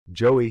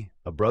Joey,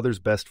 a brother's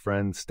best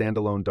friend,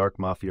 Standalone Dark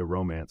Mafia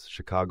Romance,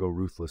 Chicago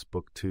Ruthless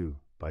Book 2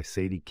 by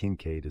Sadie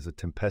Kincaid is a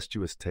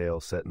tempestuous tale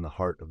set in the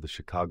heart of the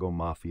Chicago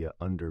Mafia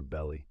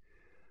underbelly,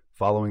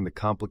 following the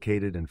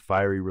complicated and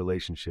fiery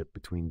relationship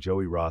between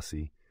Joey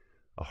Rossi,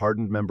 a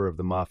hardened member of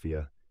the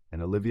Mafia,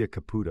 and Olivia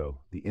Caputo,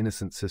 the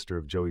innocent sister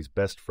of Joey's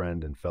best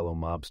friend and fellow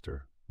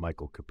mobster,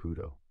 Michael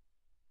Caputo.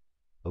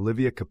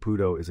 Olivia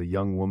Caputo is a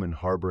young woman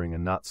harboring a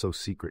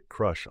not-so-secret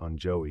crush on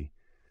Joey,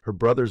 her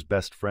brother's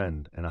best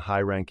friend and a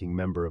high-ranking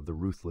member of the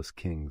Ruthless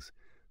Kings,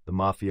 the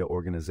mafia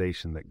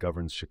organization that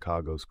governs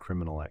Chicago's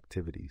criminal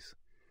activities.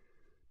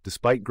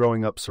 Despite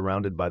growing up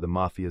surrounded by the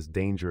mafia's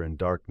danger and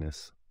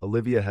darkness,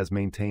 Olivia has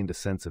maintained a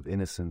sense of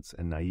innocence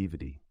and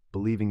naivety,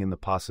 believing in the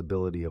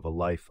possibility of a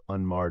life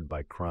unmarred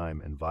by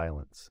crime and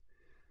violence.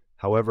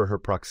 However, her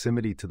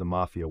proximity to the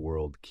mafia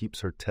world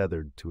keeps her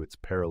tethered to its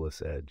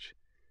perilous edge.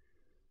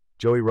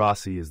 Joey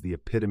Rossi is the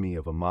epitome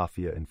of a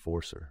mafia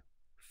enforcer,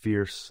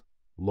 fierce,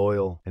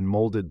 loyal, and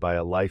molded by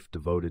a life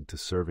devoted to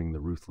serving the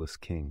Ruthless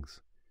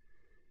Kings.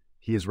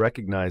 He is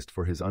recognized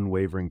for his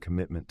unwavering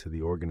commitment to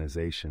the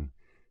organization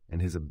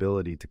and his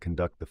ability to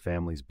conduct the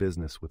family's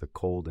business with a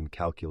cold and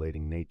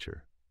calculating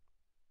nature.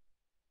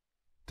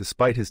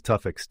 Despite his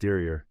tough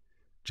exterior,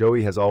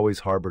 Joey has always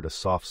harbored a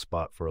soft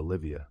spot for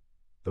Olivia,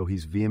 though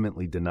he's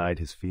vehemently denied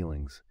his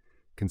feelings,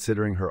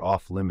 considering her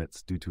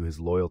off-limits due to his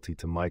loyalty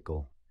to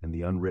Michael and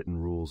the unwritten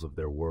rules of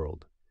their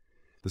world.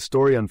 The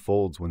story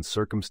unfolds when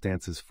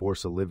circumstances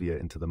force Olivia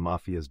into the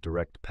mafia's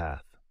direct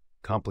path,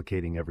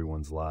 complicating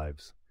everyone's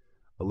lives.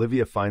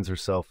 Olivia finds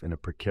herself in a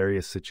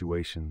precarious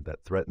situation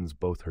that threatens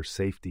both her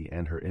safety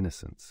and her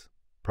innocence,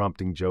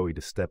 prompting Joey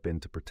to step in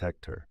to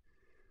protect her.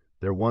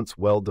 Their once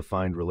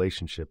well-defined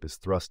relationship is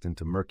thrust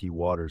into murky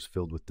waters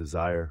filled with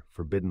desire,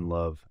 forbidden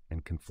love,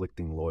 and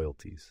conflicting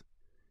loyalties.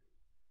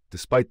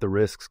 Despite the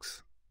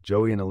risks,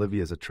 Joey and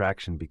Olivia's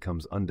attraction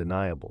becomes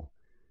undeniable,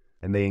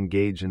 and they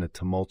engage in a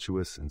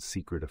tumultuous and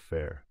secret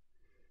affair.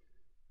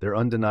 Their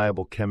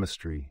undeniable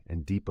chemistry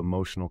and deep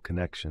emotional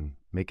connection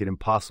make it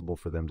impossible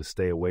for them to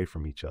stay away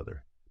from each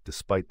other,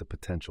 despite the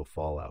potential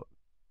fallout.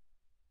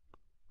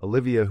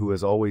 Olivia, who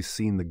has always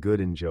seen the good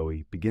in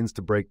Joey, begins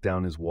to break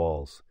down his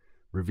walls,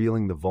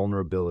 revealing the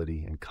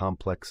vulnerability and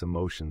complex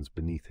emotions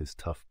beneath his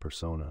tough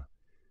persona.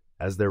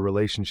 As their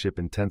relationship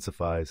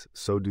intensifies,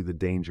 so do the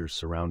dangers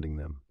surrounding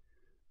them.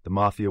 The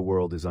mafia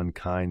world is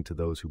unkind to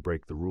those who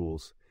break the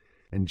rules,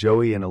 and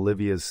Joey and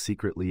Olivia's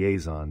secret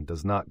liaison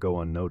does not go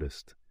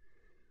unnoticed.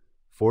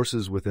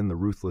 Forces within the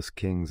Ruthless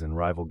Kings and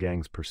rival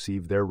gangs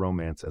perceive their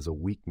romance as a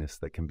weakness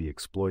that can be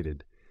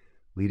exploited,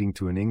 leading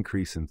to an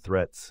increase in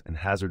threats and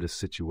hazardous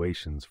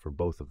situations for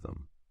both of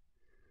them.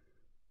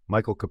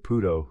 Michael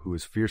Caputo, who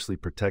is fiercely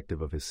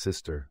protective of his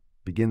sister,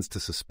 begins to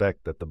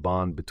suspect that the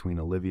bond between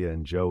Olivia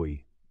and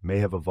Joey may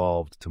have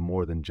evolved to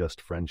more than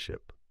just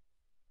friendship.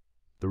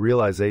 The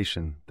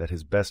realization that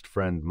his best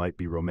friend might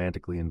be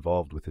romantically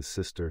involved with his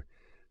sister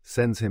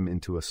sends him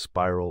into a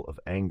spiral of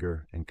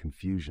anger and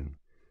confusion,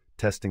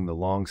 testing the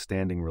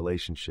long-standing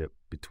relationship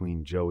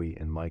between Joey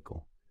and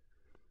Michael.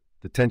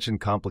 The tension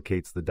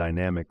complicates the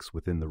dynamics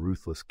within the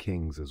Ruthless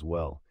Kings as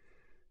well,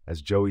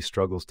 as Joey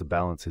struggles to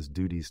balance his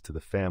duties to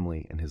the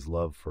family and his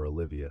love for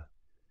Olivia.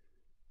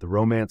 The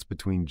romance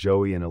between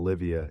Joey and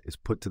Olivia is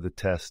put to the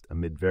test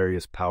amid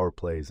various power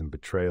plays and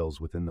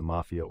betrayals within the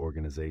mafia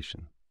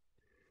organization.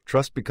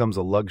 Trust becomes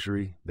a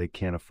luxury they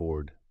can't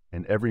afford,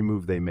 and every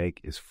move they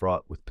make is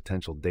fraught with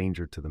potential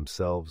danger to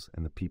themselves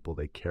and the people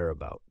they care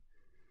about.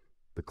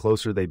 The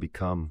closer they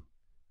become,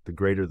 the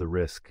greater the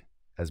risk,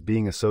 as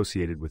being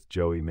associated with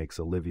Joey makes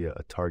Olivia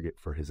a target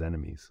for his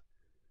enemies.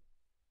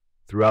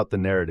 Throughout the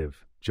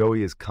narrative,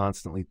 Joey is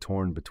constantly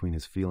torn between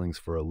his feelings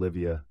for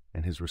Olivia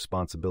and his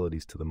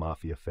responsibilities to the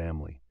mafia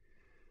family.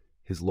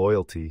 His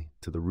loyalty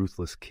to the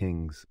Ruthless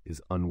Kings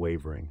is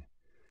unwavering,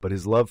 but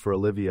his love for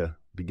Olivia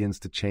begins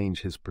to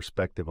change his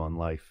perspective on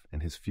life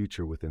and his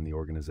future within the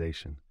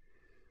organization.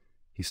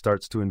 He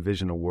starts to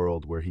envision a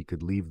world where he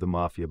could leave the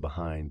mafia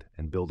behind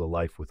and build a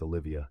life with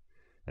Olivia,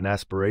 an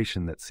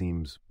aspiration that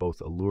seems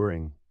both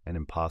alluring and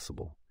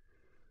impossible.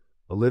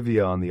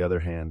 Olivia, on the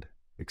other hand,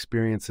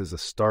 experiences a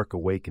stark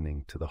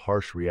awakening to the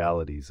harsh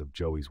realities of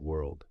Joey's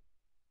world.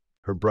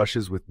 Her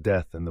brushes with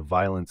death and the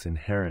violence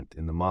inherent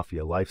in the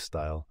mafia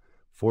lifestyle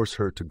force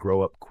her to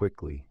grow up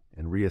quickly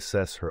and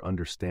reassess her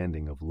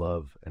understanding of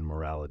love and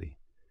morality.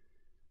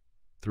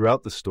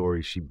 Throughout the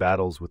story, she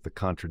battles with the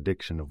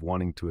contradiction of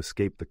wanting to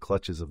escape the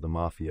clutches of the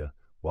mafia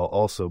while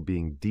also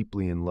being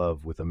deeply in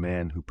love with a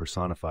man who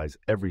personifies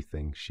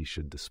everything she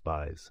should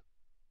despise.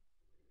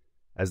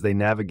 As they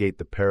navigate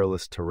the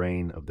perilous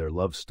terrain of their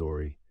love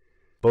story,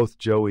 both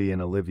Joey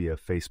and Olivia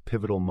face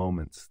pivotal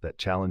moments that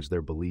challenge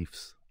their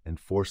beliefs and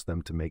force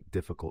them to make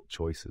difficult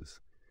choices.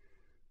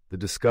 The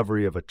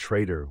discovery of a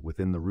traitor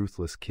within the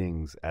Ruthless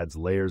Kings adds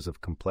layers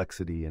of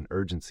complexity and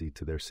urgency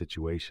to their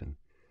situation,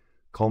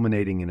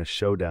 culminating in a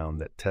showdown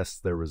that tests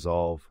their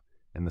resolve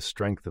and the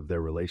strength of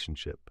their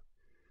relationship.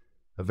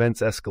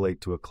 Events escalate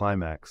to a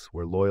climax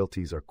where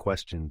loyalties are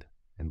questioned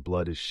and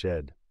blood is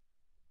shed.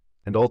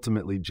 And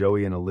ultimately,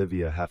 Joey and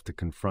Olivia have to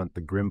confront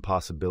the grim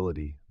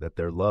possibility that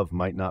their love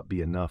might not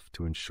be enough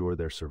to ensure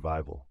their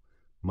survival,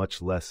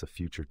 much less a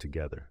future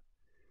together.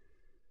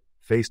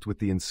 Faced with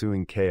the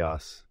ensuing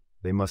chaos,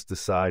 they must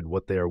decide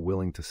what they are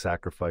willing to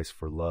sacrifice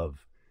for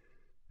love,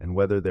 and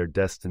whether their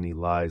destiny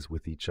lies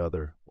with each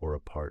other or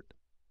apart.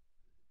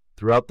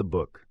 Throughout the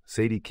book,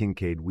 Sadie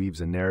Kincaid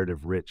weaves a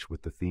narrative rich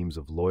with the themes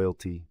of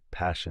loyalty,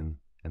 passion,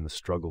 and the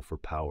struggle for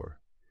power.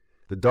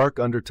 The dark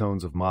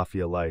undertones of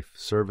mafia life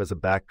serve as a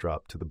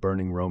backdrop to the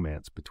burning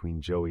romance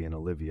between Joey and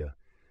Olivia,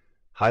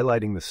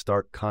 highlighting the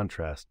stark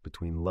contrast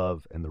between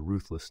love and the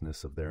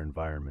ruthlessness of their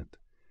environment.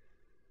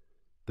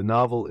 The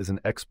novel is an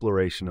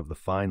exploration of the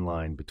fine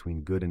line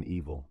between good and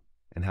evil,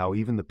 and how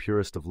even the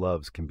purest of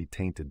loves can be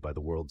tainted by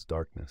the world's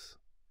darkness.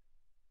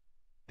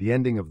 The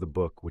ending of the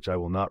book, which I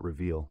will not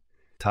reveal,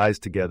 ties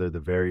together the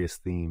various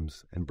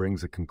themes and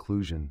brings a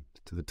conclusion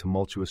to the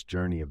tumultuous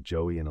journey of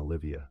Joey and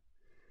Olivia.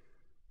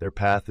 Their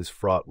path is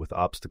fraught with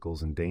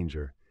obstacles and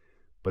danger,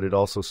 but it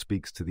also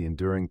speaks to the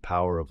enduring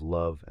power of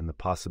love and the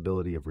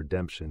possibility of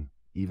redemption,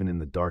 even in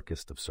the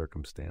darkest of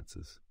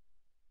circumstances.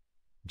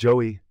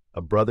 Joey,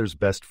 A Brother's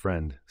Best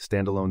Friend,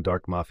 Standalone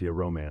Dark Mafia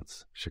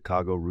Romance,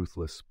 Chicago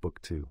Ruthless,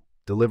 Book 2,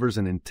 delivers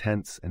an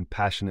intense and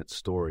passionate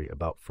story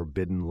about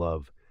forbidden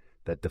love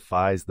that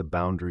defies the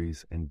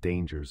boundaries and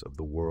dangers of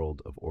the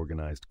world of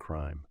organized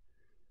crime.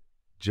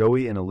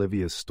 Joey and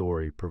Olivia's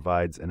story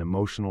provides an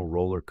emotional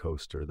roller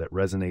coaster that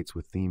resonates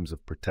with themes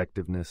of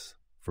protectiveness,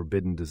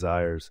 forbidden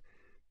desires,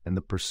 and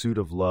the pursuit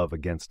of love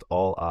against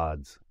all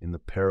odds in the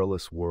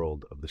perilous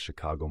world of the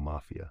Chicago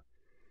Mafia.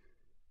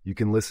 You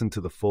can listen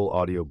to the full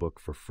audiobook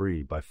for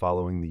free by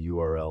following the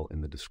URL in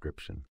the description.